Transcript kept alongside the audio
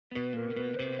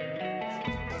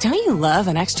Don't you love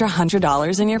an extra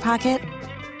 $100 in your pocket?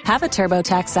 Have a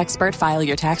TurboTax expert file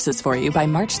your taxes for you by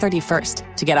March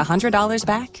 31st to get $100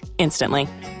 back instantly.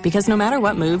 Because no matter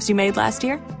what moves you made last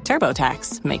year,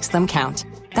 TurboTax makes them count.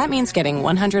 That means getting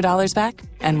 $100 back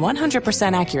and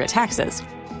 100% accurate taxes,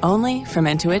 only from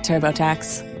Intuit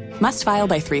TurboTax. Must file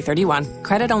by 3/31.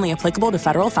 Credit only applicable to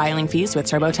federal filing fees with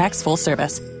TurboTax full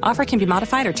service. Offer can be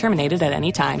modified or terminated at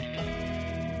any time.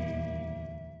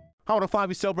 Howard 5,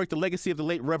 we celebrate the legacy of the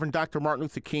late Reverend Dr. Martin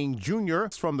Luther King Jr.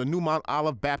 from the New Mount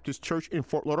Olive Baptist Church in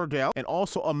Fort Lauderdale, and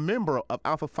also a member of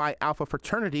Alpha Phi Alpha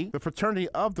Fraternity, the fraternity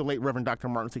of the late Reverend Dr.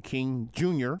 Martin Luther King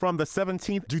Jr. from the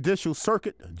 17th Judicial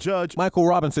Circuit, Judge Michael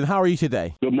Robinson. How are you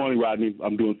today? Good morning, Rodney.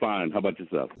 I'm doing fine. How about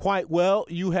yourself? Quite well.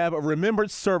 You have a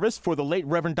remembrance service for the late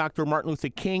Reverend Dr. Martin Luther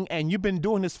King, and you've been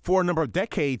doing this for a number of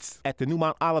decades at the New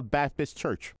Mount Olive Baptist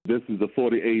Church. This is the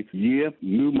 48th year.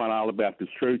 New Mount Olive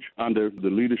Baptist Church, under the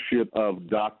leadership of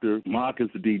Dr. Marcus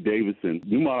D. Davidson.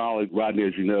 New Mount Olive, Rodney,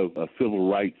 as you know, a civil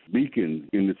rights beacon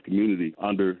in this community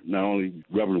under not only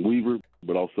Reverend Weaver,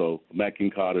 but also Matt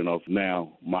King Carter and also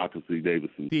now Marcus D.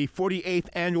 Davidson. The 48th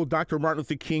annual Dr. Martin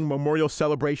Luther King Memorial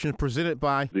Celebration presented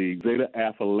by the Zeta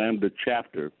Alpha Lambda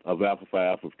chapter of Alpha Phi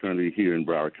Alpha Fraternity here in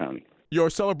Broward County. Your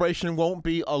celebration won't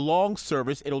be a long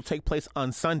service. It'll take place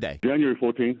on Sunday. January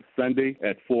 14th, Sunday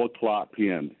at 4 o'clock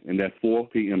p.m., and that's 4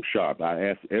 p.m. sharp. I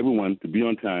ask everyone to be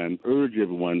on time, urge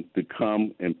everyone to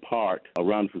come and park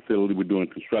around the facility. We're doing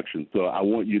construction, so I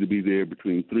want you to be there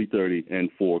between 3:30 and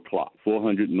 4 o'clock.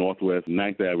 400 Northwest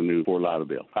 9th Avenue, Fort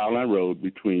Lauderdale. Powerline Road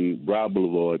between Broward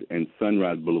Boulevard and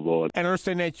Sunrise Boulevard. And I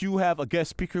understand that you have a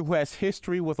guest speaker who has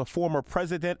history with a former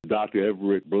president, Dr.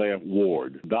 Everett Blair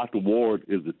Ward. Dr. Ward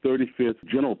is the 35th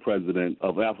General President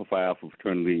of Alpha Phi Alpha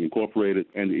Fraternity Incorporated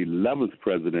and the 11th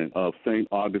President of St.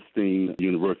 Augustine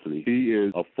University. He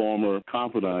is a former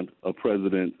confidant of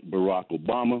President Barack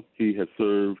Obama. He has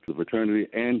served the fraternity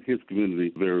and his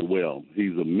community very well.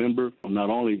 He's a member of not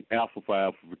only Alpha Phi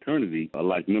Alpha Fraternity, a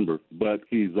like member, but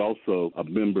he's also a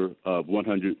member of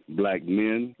 100 Black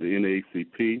Men, the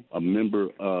NAACP, a member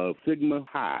of Sigma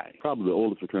Chi, probably the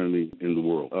oldest fraternity in the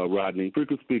world. Rodney,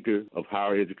 frequent speaker of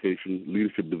higher education,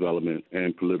 leadership development,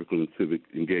 and political and civic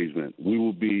engagement. We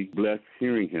will be blessed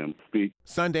hearing him speak.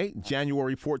 Sunday,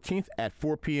 January 14th at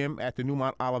 4 p.m. at the New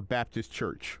Mount Olive Baptist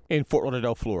Church in Fort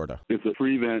Lauderdale, Florida. It's a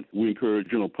free event. We encourage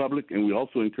general public, and we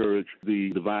also encourage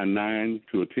the Divine Nine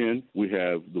to attend. We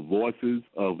have the voices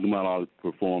of New Mount Olive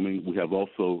performing. We have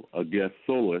also a guest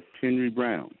soloist, Henry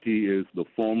Brown. He is the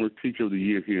former Teacher of the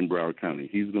Year here in Broward County.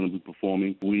 He's going to be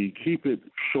performing. We keep it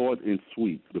short and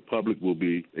sweet. The public will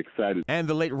be excited. And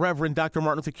the late Reverend Dr.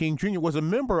 Martin Luther King Jr. was a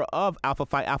member of Alpha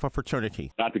Phi Alpha Fraternity.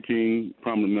 Dr. King,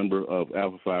 prominent member of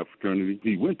Alpha Phi Fraternity.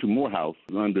 He went to Morehouse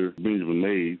under Benjamin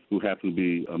Mays, who happened to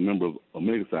be a member of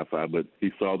Omega Psi Phi, but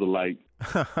he saw the light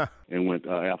and went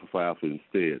Alpha Phi Alpha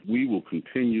instead. We will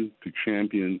continue to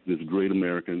champion this great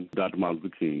American, Dr. Martin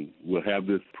Luther King. We'll have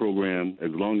this program as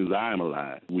long as I am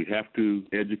alive. We have to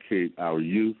educate our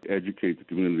youth, educate the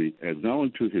community as not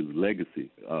only to his legacy,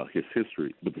 his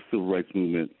history, but the civil rights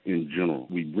movement in general.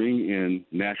 We bring in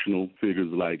national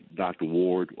figures like Dr.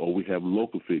 Ward, or we have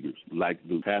local figures like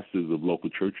the pastors of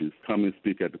local churches come and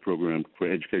speak at the program for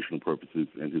educational purposes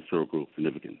and historical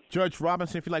significance. Judge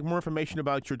Robinson, if you'd like more information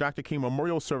about your Dr. King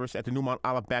Memorial Service at the New Mount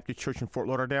Olive Baptist Church in Fort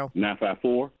Lauderdale,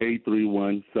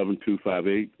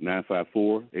 954-831-7258,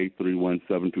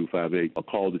 954-831-7258, or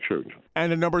call the church.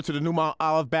 And the number to the New Mount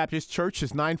Olive Baptist Church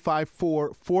is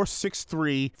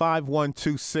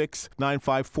 954-463-5126,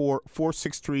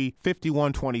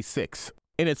 954-463-5126.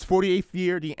 In its 48th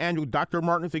year, the annual Dr.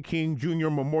 Martin Luther King Jr.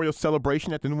 Memorial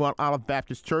Celebration at the New Mount Olive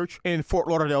Baptist Church in Fort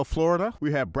Lauderdale, Florida.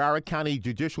 We have Broward County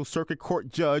Judicial Circuit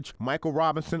Court Judge Michael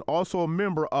Robinson, also a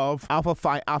member of Alpha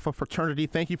Phi Alpha Fraternity.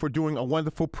 Thank you for doing a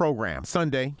wonderful program.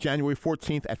 Sunday, January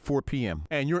 14th at 4 p.m.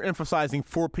 And you're emphasizing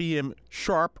 4 p.m.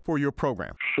 sharp for your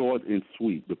program. Short and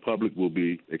sweet. The public will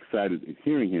be excited in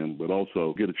hearing him, but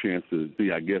also get a chance to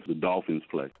see, I guess, the Dolphins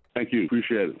play. Thank you.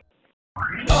 Appreciate it.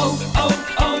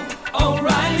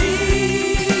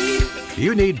 O'Reilly.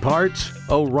 You need parts?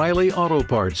 O'Reilly Auto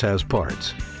Parts has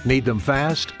parts. Need them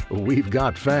fast? We've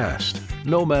got fast.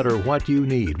 No matter what you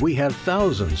need, we have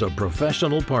thousands of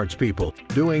professional parts people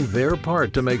doing their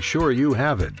part to make sure you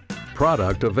have it.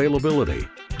 Product availability.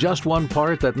 Just one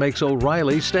part that makes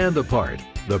O'Reilly stand apart.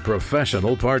 The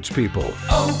professional parts people.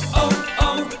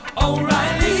 O'Reilly.